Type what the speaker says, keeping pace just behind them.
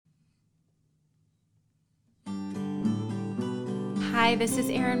Hi, this is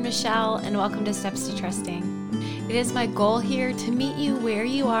Erin Michelle, and welcome to Steps to Trusting. It is my goal here to meet you where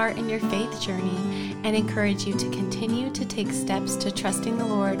you are in your faith journey and encourage you to continue to take steps to trusting the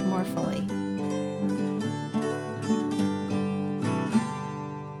Lord more fully.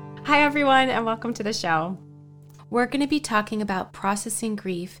 Hi, everyone, and welcome to the show. We're going to be talking about processing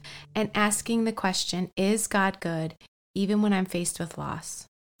grief and asking the question, is God good, even when I'm faced with loss?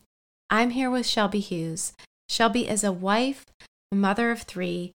 I'm here with Shelby Hughes. Shelby is a wife, a mother of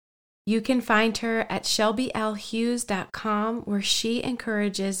 3. You can find her at shelbylhughes.com, where she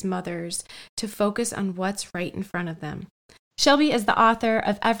encourages mothers to focus on what's right in front of them. Shelby is the author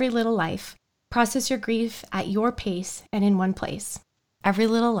of Every Little Life, Process Your Grief at Your Pace and in One Place. Every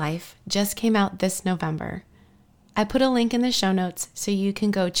Little Life just came out this November. I put a link in the show notes so you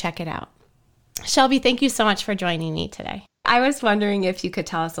can go check it out. Shelby, thank you so much for joining me today. I was wondering if you could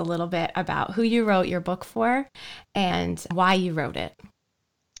tell us a little bit about who you wrote your book for and why you wrote it.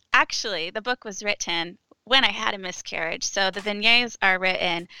 Actually, the book was written when I had a miscarriage, so the vignettes are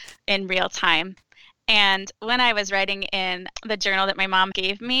written in real time. And when I was writing in the journal that my mom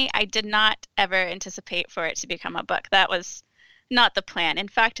gave me, I did not ever anticipate for it to become a book. That was not the plan. In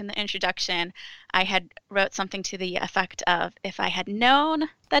fact, in the introduction, I had wrote something to the effect of, if I had known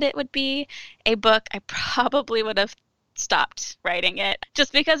that it would be a book, I probably would have stopped writing it,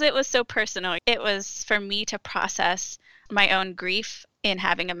 just because it was so personal. It was for me to process my own grief in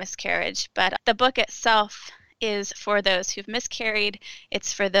having a miscarriage. But the book itself is for those who've miscarried.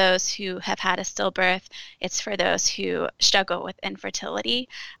 It's for those who have had a stillbirth. It's for those who struggle with infertility.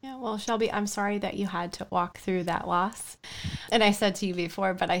 Yeah, well, Shelby, I'm sorry that you had to walk through that loss. And I said to you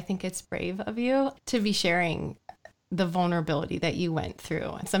before, but I think it's brave of you to be sharing the vulnerability that you went through.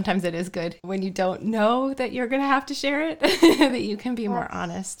 And sometimes it is good when you don't know that you're going to have to share it, that you can be more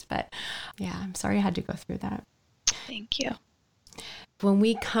honest. But yeah, I'm sorry you had to go through that. Thank you. When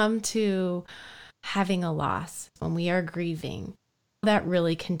we come to having a loss, when we are grieving, that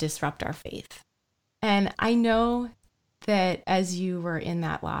really can disrupt our faith. And I know that as you were in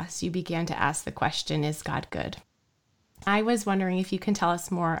that loss, you began to ask the question, is God good? I was wondering if you can tell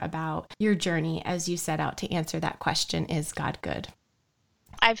us more about your journey as you set out to answer that question, is God good?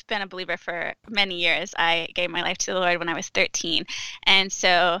 I've been a believer for many years. I gave my life to the Lord when I was 13. And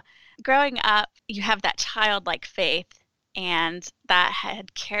so growing up, you have that childlike faith, and that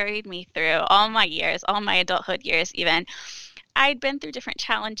had carried me through all my years, all my adulthood years even. I'd been through different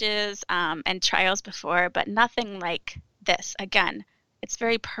challenges and trials before, but nothing like this. Again, it's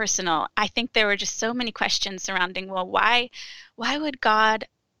very personal. I think there were just so many questions surrounding, well, why would God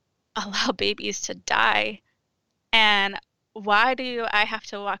allow babies to die? And why do I have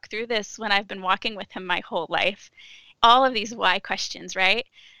to walk through this when I've been walking with him my whole life? All of these why questions, right?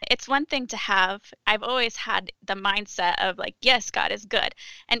 It's one thing to have, I've always had the mindset of like, yes, God is good.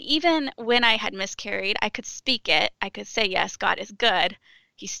 And even when I had miscarried, I could speak it. I could say, yes, God is good.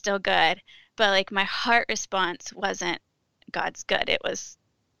 He's still good. But like my heart response wasn't, God's good. It was,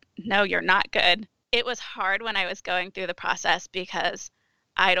 no, you're not good. It was hard when I was going through the process because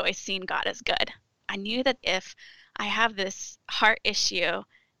I'd always seen God as good. I knew that if I have this heart issue,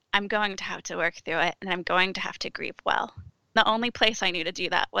 I'm going to have to work through it, and I'm going to have to grieve well. The only place I knew to do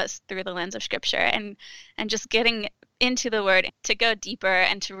that was through the lens of Scripture and just getting into the Word to go deeper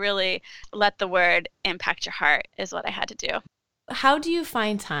and to really let the Word impact your heart is what I had to do. How do you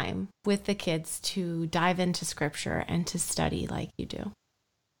find time with the kids to dive into Scripture and to study like you do?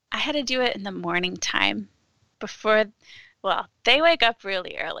 I had to do it in the morning time before, well, they wake up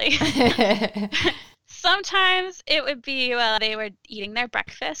really early. Sometimes it would be while they were eating their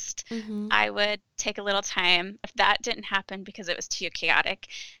breakfast. Mm-hmm. I would take a little time. If that didn't happen because it was too chaotic,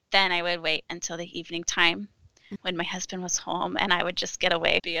 then I would wait until the evening time when my husband was home, and I would just get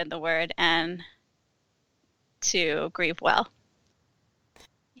away, be in the Word, and to grieve well.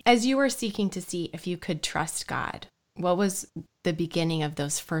 As you were seeking to see if you could trust God, what was the beginning of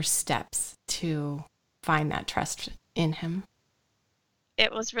those first steps to find that trust in Him?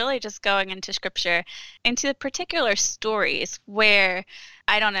 It was really just going into Scripture, into the particular stories where,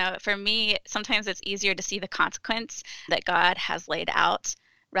 I don't know, for me, sometimes it's easier to see the consequence that God has laid out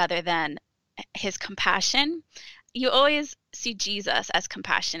rather than his compassion. You always see Jesus as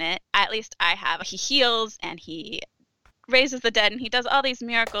compassionate. At least I have. He heals and he raises the dead and he does all these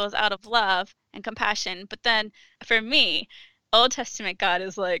miracles out of love and compassion. But then for me, Old Testament God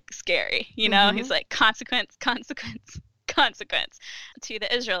is like scary. You know, mm-hmm. He's like consequence to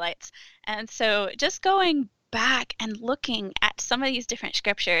the Israelites. And so just going back and looking at some of these different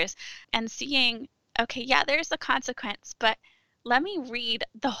scriptures and seeing, okay, yeah, there's the consequence, but let me read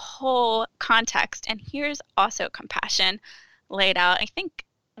the whole context. And here's also compassion. laid out. I think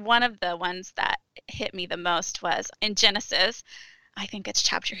one of the ones that hit me the most was in Genesis, I think it's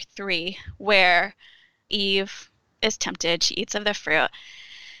chapter 3, where Eve is tempted. She eats of the fruit.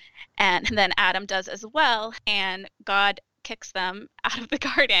 And then Adam does as well. And God kicks them out of the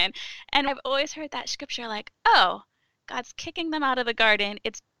garden. And I've always heard that scripture like, oh, God's kicking them out of the garden.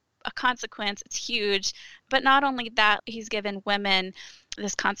 It's a consequence. It's huge. But not only that, he's given women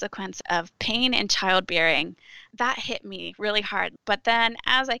this consequence of pain and childbearing. That hit me really hard. But then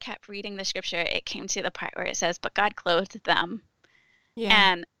as I kept reading the scripture, it came to the part where it says, but God clothed them.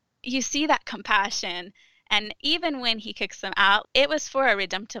 Yeah. And you see that compassion. And even when he kicks them out, it was for a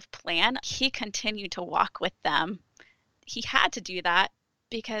redemptive plan. He continued to walk with them. He had to do that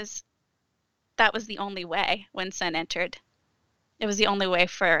because that was the only way when sin entered. It was the only way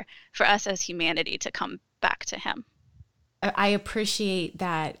for us as humanity to come back to him. I appreciate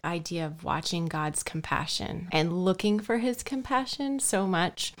that idea of watching God's compassion and looking for his compassion so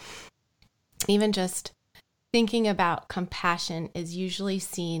much. Even just thinking about compassion is usually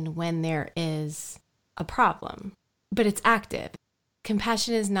seen when there is a problem, but it's active.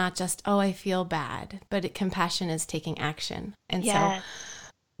 Compassion is not just, oh, I feel bad, but compassion is taking action. And so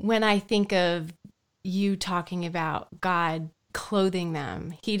when I think of you talking about God clothing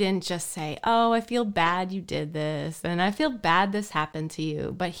them, he didn't just say, oh, I feel bad you did this, and I feel bad this happened to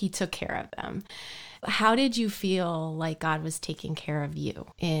you, but he took care of them. How did you feel like God was taking care of you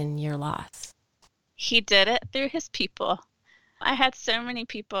in your loss? He did it through his people. I had so many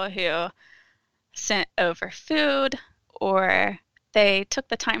people who sent over food, or they took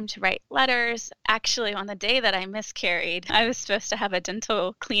the time to write letters. Actually, on the day that I miscarried, I was supposed to have a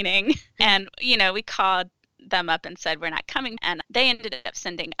dental cleaning, and, we called them up and said, we're not coming. And they ended up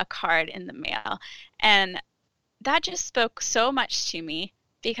sending a card in the mail. And that just spoke so much to me,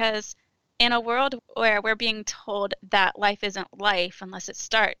 because in a world where we're being told that life isn't life unless it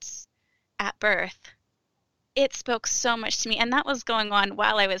starts at birth, it spoke so much to me. And that was going on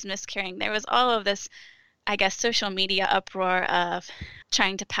while I was miscarrying. There was all of this, I guess, social media uproar of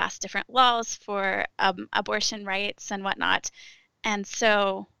trying to pass different laws for abortion rights and whatnot. And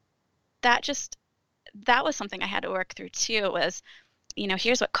so that was something I had to work through too, was,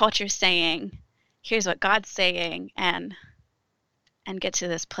 here's what culture's saying, here's what God's saying, and get to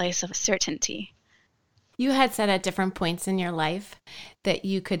this place of certainty. You had said at different points in your life that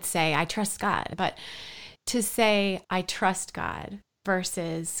you could say, I trust God, but to say, I trust God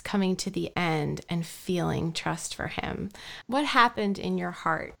versus coming to the end and feeling trust for him, what happened in your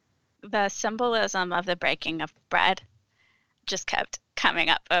heart? The symbolism of the breaking of bread just kept coming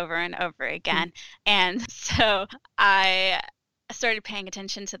up over and over again. And so I started paying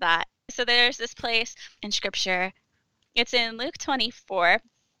attention to that. So there's this place in scripture, it's in Luke 24,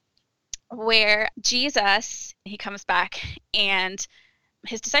 where Jesus, he comes back and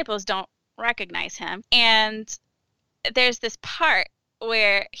his disciples don't recognize him. And there's this part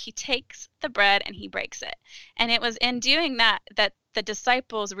where he takes the bread and he breaks it. And it was in doing that the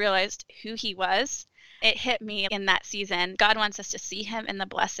disciples realized who he was. It hit me in that season. God wants us to see him in the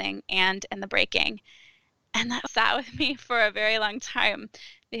blessing and in the breaking. And that sat with me for a very long time,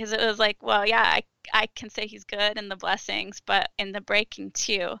 because it was like, well, yeah, I can say he's good in the blessings, but in the breaking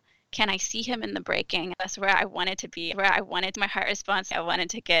too, can I see him in the breaking? That's where I wanted to be, where I wanted my heart response. I wanted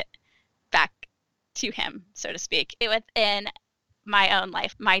to get back to him, so to speak. Within my own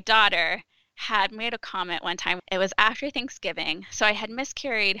life, my daughter had made a comment one time. It was after Thanksgiving. So I had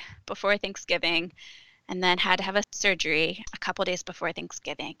miscarried before Thanksgiving and then had to have a surgery a couple days before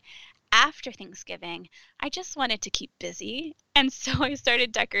Thanksgiving. After Thanksgiving, I just wanted to keep busy. And so I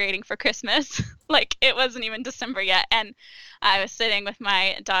started decorating for Christmas. Like, it wasn't even December yet. And I was sitting with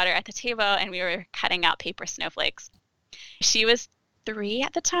my daughter at the table and we were cutting out paper snowflakes. She was 3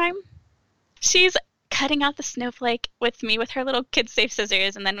 at the time. She's cutting out the snowflake with me with her little kid-safe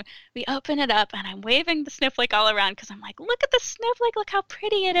scissors, and then we open it up and I'm waving the snowflake all around because I'm like, look at the snowflake, look how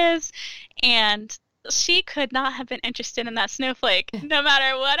pretty it is. And she could not have been interested in that snowflake no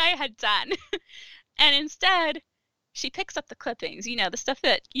matter what I had done. And instead, she picks up the clippings, the stuff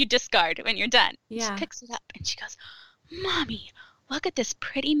that you discard when you're done. Yeah. She picks it up and she goes, Mommy, look at this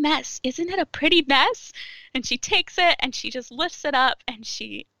pretty mess. Isn't it a pretty mess? And she takes it and she just lifts it up and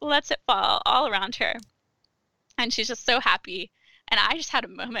she lets it fall all around her. And she's just so happy. And I just had a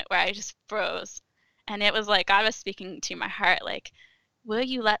moment where I just froze. And it was like God was speaking to my heart, like, will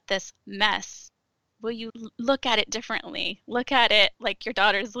you let this mess, will you look at it differently? Look at it like your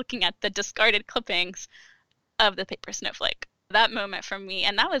daughter's looking at the discarded clippings of the paper snowflake. That moment for me,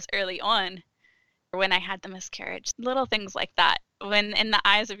 and that was early on when I had the miscarriage. Little things like that, when in the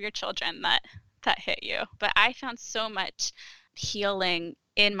eyes of your children that hit you. But I found so much healing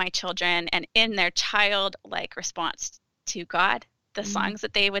in my children and in their childlike response to God. The songs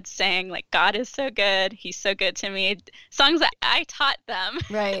that they would sing, like, God is so good, he's so good to me, songs that I taught them,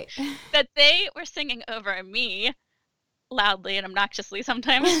 Right. that they were singing over me loudly and obnoxiously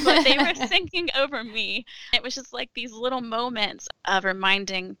sometimes, but they were singing over me. It was just like these little moments of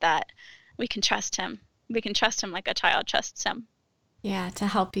reminding that we can trust him. We can trust him like a child trusts him. Yeah, to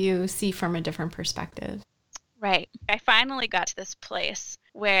help you see from a different perspective. Right. I finally got to this place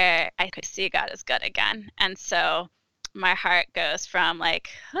where I could see God as good again. And so my heart goes from like,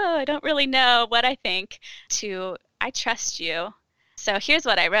 oh, I don't really know what I think, to I trust you. So here's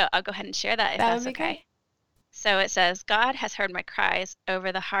what I wrote. I'll go ahead and share that if that's okay. Great. So it says, God has heard my cries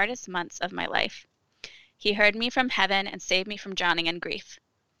over the hardest months of my life. He heard me from heaven and saved me from drowning in grief.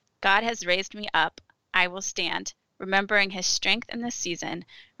 God has raised me up. I will stand, remembering his strength in this season,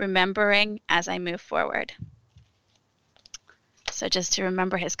 remembering as I move forward. So just to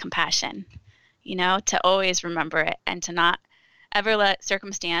remember his compassion, to always remember it and to not ever let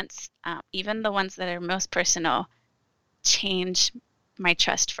circumstance, even the ones that are most personal, change my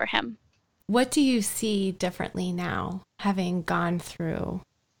trust for him. What do you see differently now, having gone through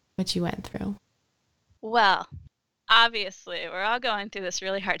what you went through? Well, obviously, we're all going through this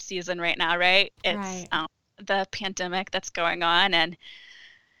really hard season right now, right? It's the pandemic that's going on, and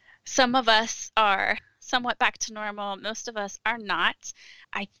some of us are somewhat back to normal. Most of us are not.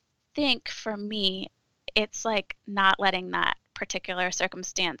 I think for me, it's like not letting that particular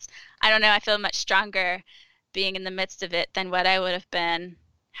circumstance. I don't know. I feel much stronger being in the midst of it than what I would have been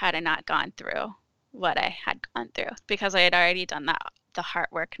had I not gone through what I had gone through, because I had already done the heart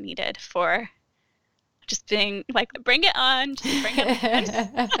work needed for just being like, bring it on, just bring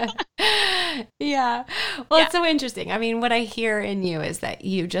it on. Yeah. Well, it's so interesting. I mean, what I hear in you is that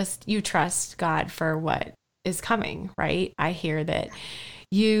you trust God for what is coming, right? I hear that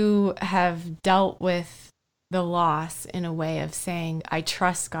you have dealt with the loss in a way of saying, I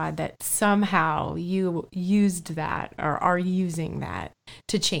trust God that somehow you used that or are using that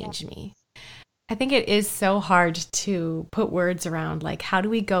to change me. I think it is so hard to put words around, like, how do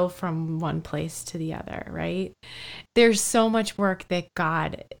we go from one place to the other, right? There's so much work that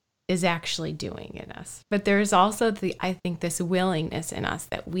God is actually doing in us, but there's also I think this willingness in us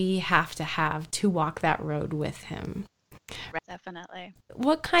that we have to walk that road with him. Definitely.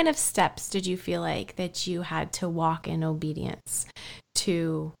 What kind of steps did you feel like that you had to walk in obedience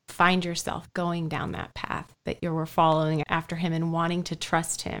to find yourself going down that path, that you were following after him and wanting to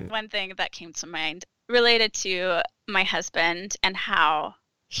trust him? One thing that came to mind related to my husband and how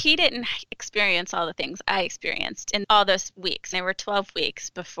he didn't experience all the things I experienced in all those weeks. There were 12 weeks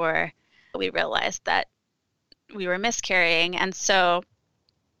before we realized that we were miscarrying. And so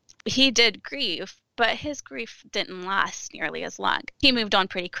he did grieve, but his grief didn't last nearly as long. He moved on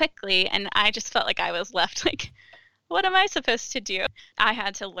pretty quickly, and I just felt like I was left like, what am I supposed to do? I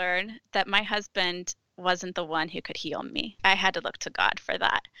had to learn that my husband wasn't the one who could heal me. I had to look to God for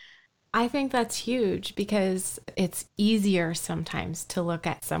that. I think that's huge, because it's easier sometimes to look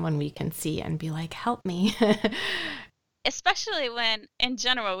at someone we can see and be like, help me. Especially when, in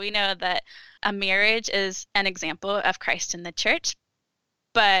general, we know that a marriage is an example of Christ in the church,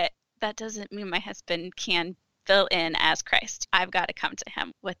 but that doesn't mean my husband can fill in as Christ. I've got to come to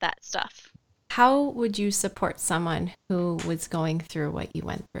him with that stuff. How would you support someone who was going through what you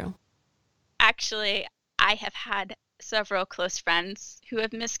went through? Actually, I have had several close friends who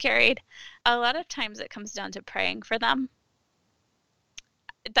have miscarried. A lot of times it comes down to praying for them.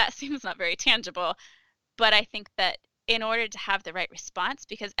 That seems not very tangible, but I think that in order to have the right response,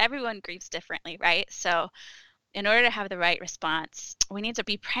 because everyone grieves differently, right? So in order to have the right response, we need to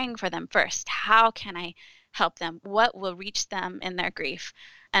be praying for them first. How can I help them? What will reach them in their grief?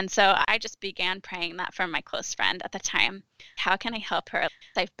 And so I just began praying that for my close friend at the time. How can I help her?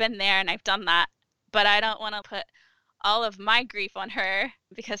 I've been there and I've done that, but I don't want to put all of my grief on her,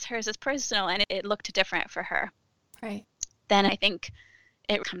 because hers is personal and it looked different for her. Right. Then I think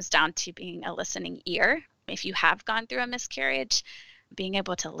it comes down to being a listening ear. If you have gone through a miscarriage, being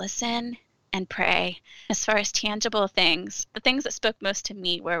able to listen and pray. As far as tangible things, the things that spoke most to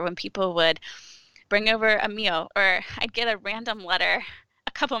me were when people would bring over a meal, or I'd get a random letter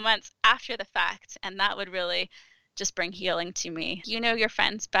a couple months after the fact, and that would really just bring healing to me. You know your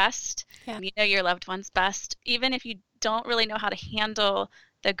friends best. Yeah. You know your loved ones best. Even if you don't really know how to handle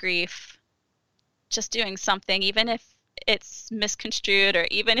the grief, just doing something, even if it's misconstrued or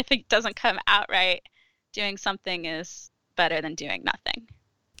even if it doesn't come out right, doing something is better than doing nothing.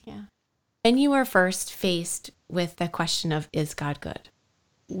 Yeah. When you were first faced with the question of, is God good?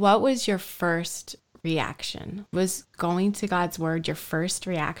 What was your first reaction? Was going to God's word your first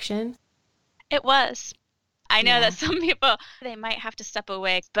reaction? It was. I know Yeah. that some people, they might have to step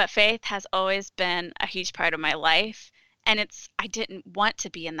away, but faith has always been a huge part of my life. And I didn't want to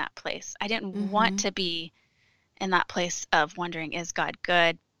be in that place. I didn't want to be in that place of wondering, is God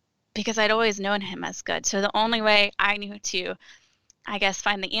good? Because I'd always known him as good. So the only way I knew to, I guess,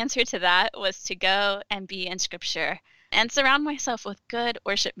 find the answer to that was to go and be in scripture and surround myself with good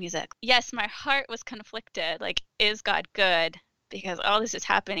worship music. Yes, my heart was conflicted. Like, is God good? Because all this is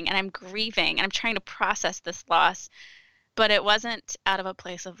happening and I'm grieving and I'm trying to process this loss. But it wasn't out of a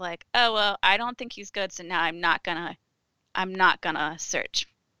place of like, oh, well, I don't think he's good, so now I'm not gonna search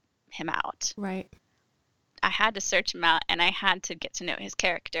him out. Right. I had to search him out and I had to get to know his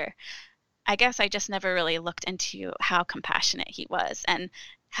character. I guess I just never really looked into how compassionate he was and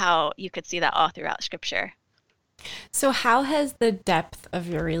how you could see that all throughout scripture. So how has the depth of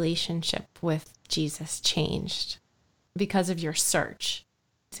your relationship with Jesus changed because of your search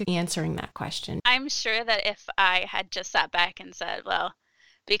to answering that question? I'm sure that if I had just sat back and said, well,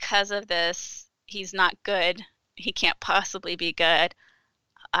 because of this, he's not good, he can't possibly be good,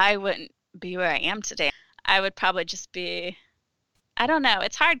 I wouldn't be where I am today. I would probably just be, I don't know.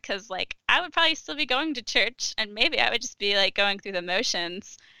 It's hard because, like, I would probably still be going to church and maybe I would just be, like, going through the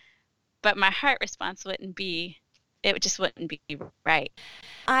motions. But my heart response wouldn't be right.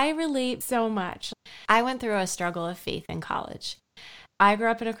 I relate so much. I went through a struggle of faith in college. I grew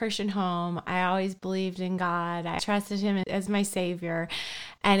up in a Christian home. I always believed in God. I trusted him as my savior.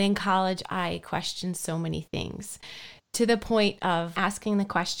 And in college, I questioned so many things to the point of asking the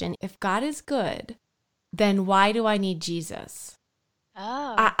question, if God is good, then why do I need Jesus?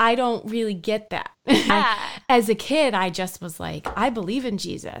 Oh. I don't really get that. Yeah. As a kid, I just was like, I believe in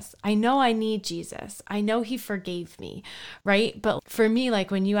Jesus. I know I need Jesus. I know he forgave me, right? But for me,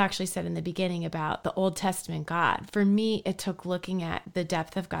 like when you actually said in the beginning about the Old Testament God, for me, it took looking at the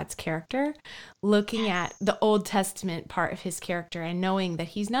depth of God's character, looking at the Old Testament part of his character and knowing that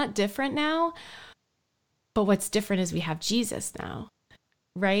he's not different now, but what's different is we have Jesus now,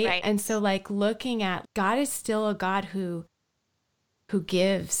 right? And so like looking at God is still a God who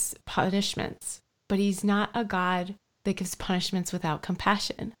gives punishments, but he's not a God that gives punishments without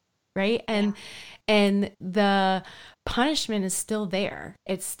compassion, right? And the punishment is still there.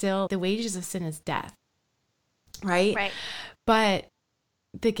 It's still, the wages of sin is death, right? Right. But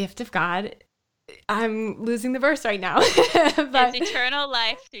the gift of God, I'm losing the verse right now. But, it's eternal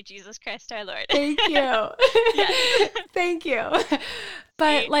life through Jesus Christ our Lord. Thank you. Yes. Thank you.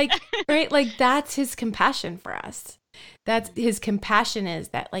 But like, right, like that's his compassion for us. That's his compassion, is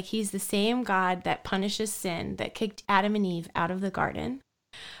that like he's the same God that punishes sin, that kicked Adam and Eve out of the garden,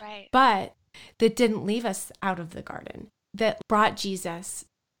 right? But that didn't leave us out of the garden, that brought Jesus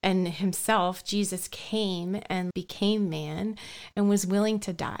and himself. Jesus came and became man and was willing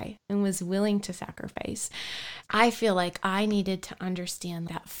to die and was willing to sacrifice. I feel like I needed to understand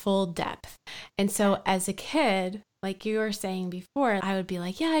that full depth. And so as a kid, like you were saying before, I would be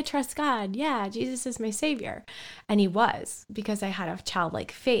like, yeah, I trust God. Yeah, Jesus is my savior. And he was, because I had a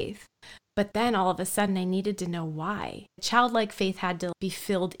childlike faith. But then all of a sudden I needed to know why. Childlike faith had to be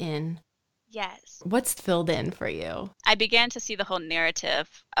filled in. Yes. What's filled in for you? I began to see the whole narrative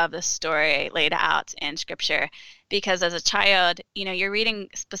of the story laid out in scripture, because as a child, you know, you're reading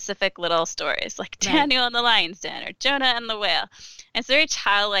specific little stories like Daniel and the lion's den or Jonah and the whale. And it's very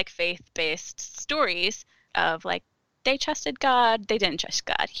childlike faith-based stories of like, they trusted God, they didn't trust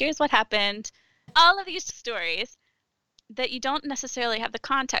God. Here's what happened. All of these stories that you don't necessarily have the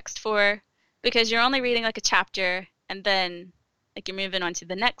context for, because you're only reading like a chapter and then like you're moving on to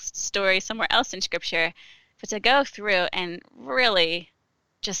the next story somewhere else in scripture. But to go through and really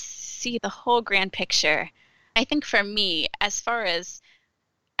just see the whole grand picture, I think for me, as far as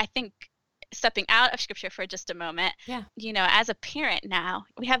I think stepping out of scripture for just a moment, you know, as a parent now,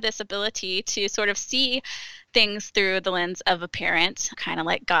 we have this ability to sort of see things through the lens of a parent, kind of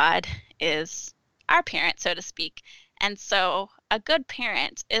like God is our parent, so to speak. And so a good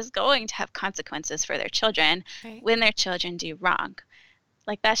parent is going to have consequences for their children when their children do wrong.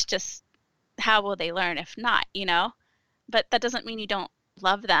 Like, that's just, how will they learn if not, you know? But that doesn't mean you don't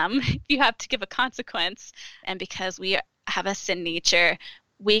love them. You have to give a consequence. And because we have a sin nature,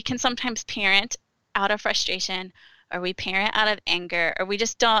 we can sometimes parent out of frustration, or we parent out of anger, or we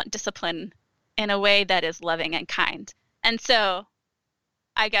just don't discipline in a way that is loving and kind. And so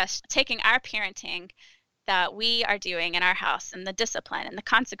I guess taking our parenting that we are doing in our house and the discipline and the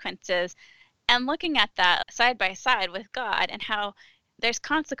consequences, and looking at that side by side with God, and how there's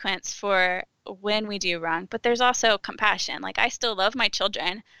consequence for when we do wrong, but there's also compassion. Like, I still love my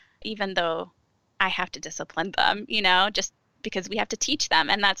children, even though I have to discipline them, just because we have to teach them.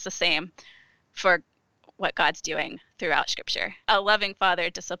 And that's the same for what God's doing throughout Scripture. A loving father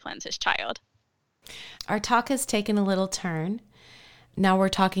disciplines his child. Our talk has taken a little turn. Now we're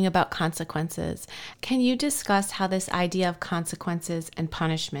talking about consequences. Can you discuss how this idea of consequences and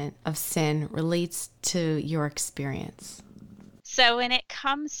punishment of sin relates to your experience? So when it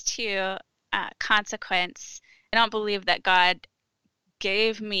comes to consequence, I don't believe that God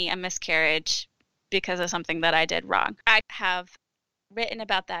gave me a miscarriage because of something that I did wrong. I have written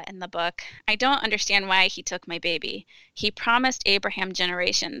about that in the book. I don't understand why he took my baby. He promised Abraham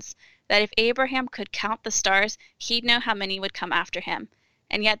generations that if Abraham could count the stars, he'd know how many would come after him.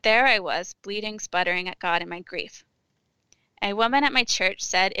 And yet there I was, bleeding, sputtering at God in my grief. A woman at my church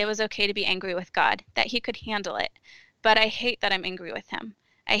said it was okay to be angry with God, that he could handle it. But I hate that I'm angry with him.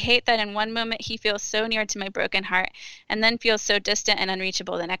 I hate that in one moment he feels so near to my broken heart and then feels so distant and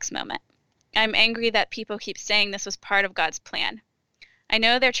unreachable the next moment. I'm angry that people keep saying this was part of God's plan. I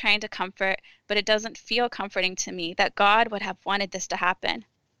know they're trying to comfort, but it doesn't feel comforting to me that God would have wanted this to happen.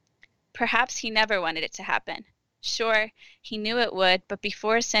 Perhaps he never wanted it to happen. Sure, he knew it would, but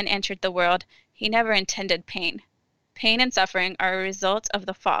before sin entered the world, he never intended pain. Pain and suffering are a result of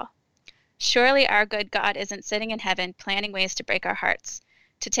the fall. Surely our good God isn't sitting in heaven planning ways to break our hearts,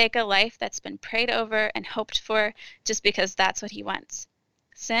 to take a life that's been prayed over and hoped for just because that's what he wants.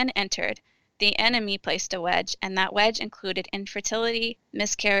 Sin entered. The enemy placed a wedge, and that wedge included infertility,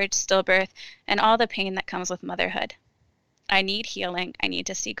 miscarriage, stillbirth, and all the pain that comes with motherhood. I need healing. I need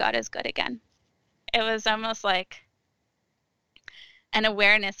to see God as good again. It was almost like an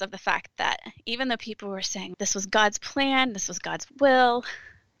awareness of the fact that even though people were saying this was God's plan, this was God's will,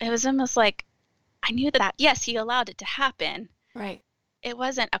 it was almost like I knew that, yes, he allowed it to happen. Right. It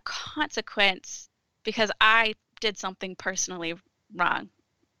wasn't a consequence because I did something personally wrong.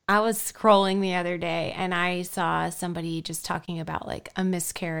 I was scrolling the other day and I saw somebody just talking about like a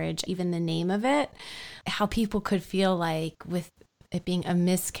miscarriage, even the name of it, how people could feel like with it being a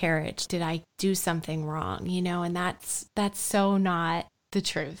miscarriage, did I do something wrong? And that's so not the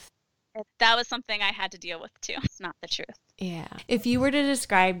truth. That was something I had to deal with too. It's not the truth. Yeah. If you were to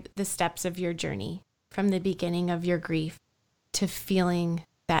describe the steps of your journey from the beginning of your grief to feeling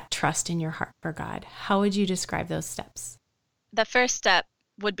that trust in your heart for God, how would you describe those steps? The first step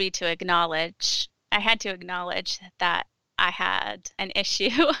would be to acknowledge. I had to acknowledge that I had an issue.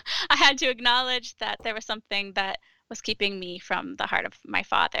 I had to acknowledge that there was something that was keeping me from the heart of my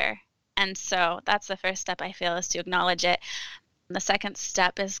Father. And so that's the first step, I feel, is to acknowledge it. The second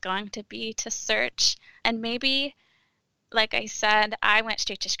step is going to be to search. And maybe, like I said, I went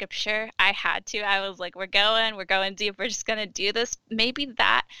straight to Scripture. I had to. I was like, we're going deep. We're just going to do this. Maybe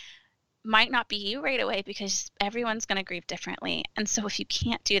that might not be you right away because everyone's going to grieve differently. And so if you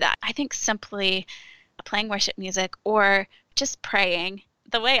can't do that, I think simply playing worship music or just praying.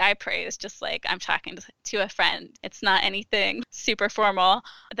 The way I pray is just like I'm talking to a friend. It's not anything super formal.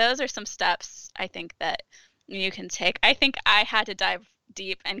 Those are some steps I think that you can take. I think I had to dive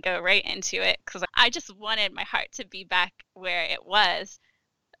deep and go right into it because I just wanted my heart to be back where it was,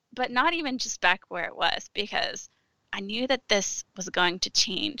 but not even just back where it was, because I knew that this was going to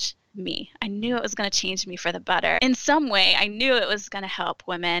change me. I knew it was going to change me for the better. In some way, I knew it was going to help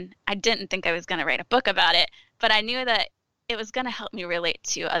women. I didn't think I was going to write a book about it, but I knew that it was going to help me relate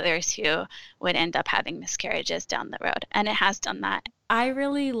to others who would end up having miscarriages down the road. And it has done that. I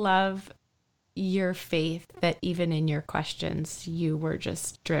really love your faith that even in your questions, you were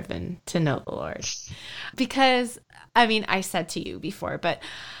just driven to know the Lord. Because, I said to you before, but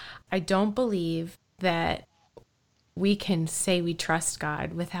I don't believe that we can say we trust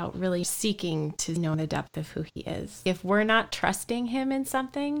God without really seeking to know the depth of who he is. If we're not trusting him in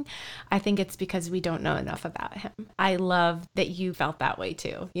something, I think it's because we don't know enough about him. I love that you felt that way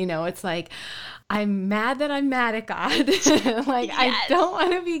too. It's like, I'm mad that I'm mad at God. Like, yes. I don't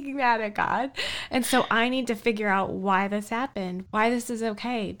want to be mad at God. And so I need to figure out why this happened, why this is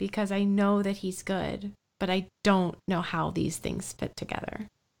okay, because I know that he's good, but I don't know how these things fit together.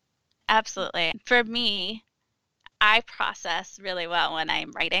 Absolutely. For me, I process really well when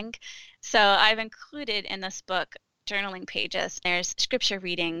I'm writing. So I've included in this book journaling pages. There's scripture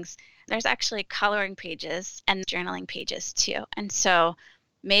readings. There's actually coloring pages and journaling pages too. And so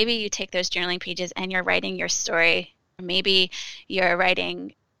maybe you take those journaling pages and you're writing your story. Maybe you're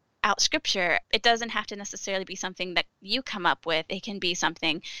writing out scripture. It doesn't have to necessarily be something that you come up with. It can be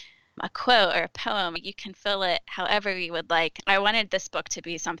something, a quote or a poem. You can fill it however you would like. I wanted this book to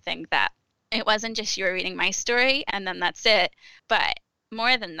be something that it wasn't just you were reading my story and then that's it. But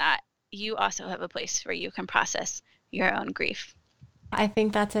more than that, you also have a place where you can process your own grief. I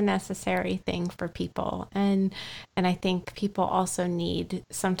think that's a necessary thing for people. And I think people also need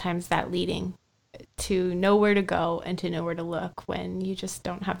sometimes that leading to know where to go and to know where to look when you just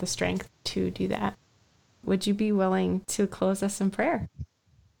don't have the strength to do that. Would you be willing to close us in prayer?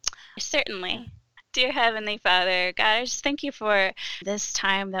 Certainly. Dear Heavenly Father, God, I just thank you for this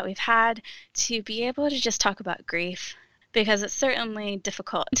time that we've had to be able to just talk about grief, because it's certainly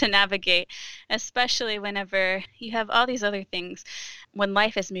difficult to navigate, especially whenever you have all these other things. When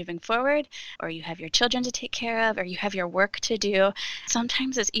life is moving forward, or you have your children to take care of, or you have your work to do,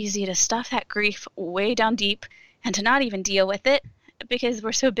 sometimes it's easy to stuff that grief way down deep and to not even deal with it because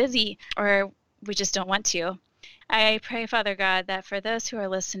we're so busy or we just don't want to. I pray, Father God, that for those who are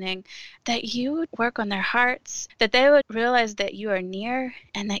listening, that you would work on their hearts, that they would realize that you are near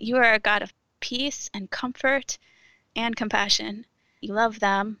and that you are a God of peace and comfort and compassion. You love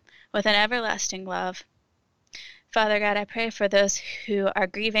them with an everlasting love. Father God, I pray for those who are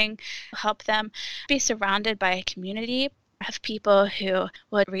grieving, help them be surrounded by a community of people who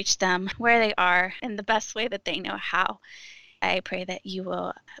would reach them where they are in the best way that they know how. I pray that you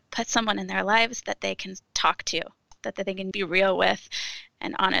will put someone in their lives that they can talk to, that they can be real with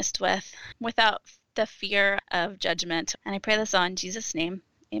and honest with, without the fear of judgment. And I pray this all in Jesus' name.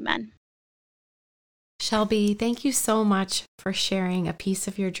 Amen. Shelby, thank you so much for sharing a piece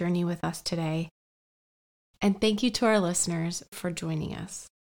of your journey with us today. And thank you to our listeners for joining us.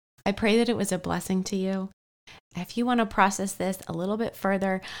 I pray that it was a blessing to you. If you want to process this a little bit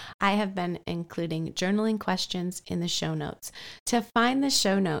further, I have been including journaling questions in the show notes. To find the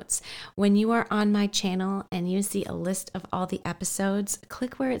show notes, when you are on my channel and you see a list of all the episodes,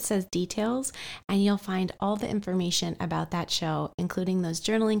 click where it says details and you'll find all the information about that show, including those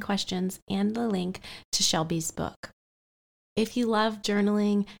journaling questions and the link to Shelby's book. If you love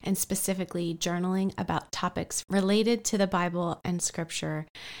journaling and specifically journaling about topics related to the Bible and Scripture,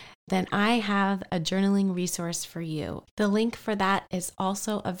 then I have a journaling resource for you. The link for that is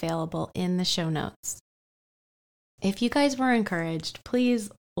also available in the show notes. If you guys were encouraged, please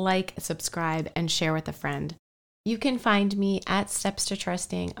like, subscribe, and share with a friend. You can find me at Steps to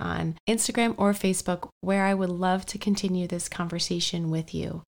Trusting on Instagram or Facebook, where I would love to continue this conversation with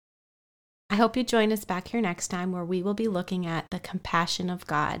you. I hope you join us back here next time, where we will be looking at the compassion of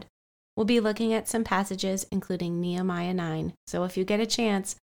God. We'll be looking at some passages, including Nehemiah 9. So if you get a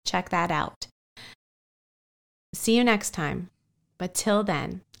chance, check that out. See you next time. But till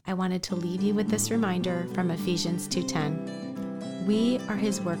then, I wanted to leave you with this reminder from Ephesians 2:10. We are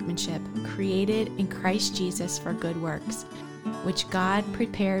his workmanship, created in Christ Jesus for good works, which God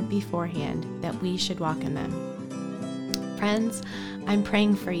prepared beforehand that we should walk in them. Friends, I'm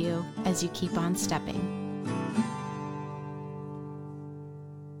praying for you as you keep on stepping.